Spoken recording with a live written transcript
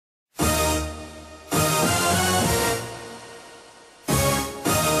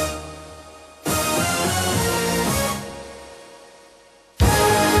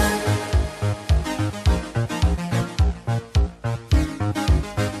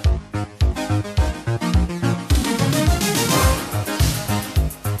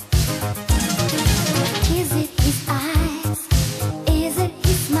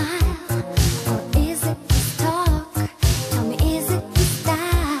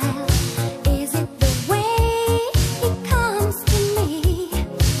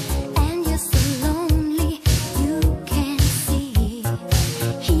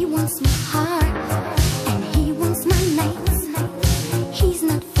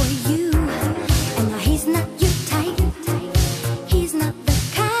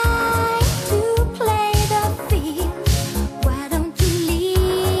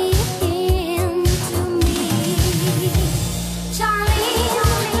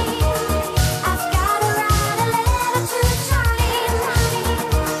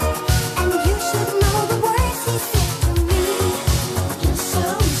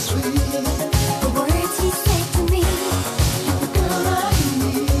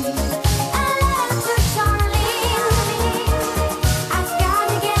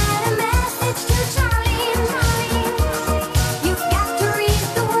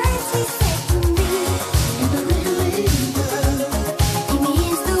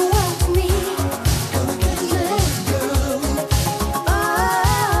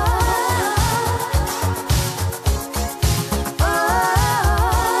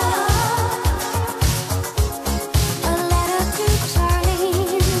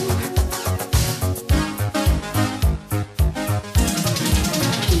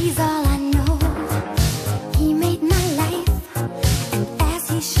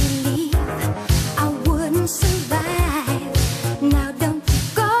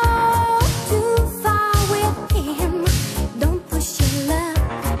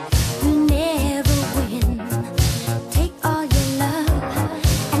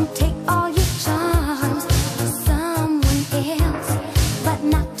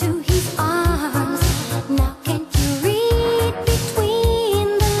not to his arms. Now can't you read between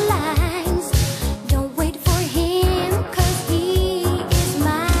the lines? Don't wait for him, 'cause he is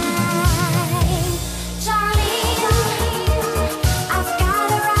mine. Charlene, I've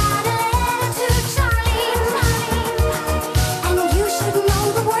gotta write a letter to Charlene, and you should know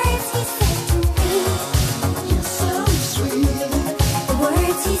the words he said to me. You're so sweet, The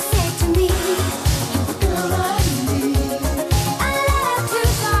words he said to me. the girl I need. A letter to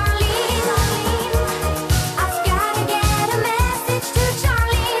Charlene. I've gotta get a message to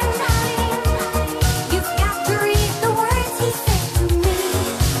Charlene. You've got to read the words he said to me.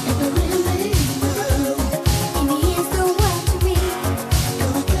 And I really will. And he is the one to me.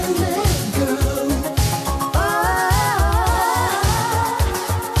 And I can't let go. Oh,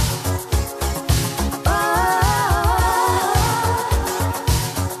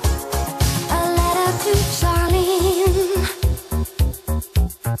 a letter to Charlene.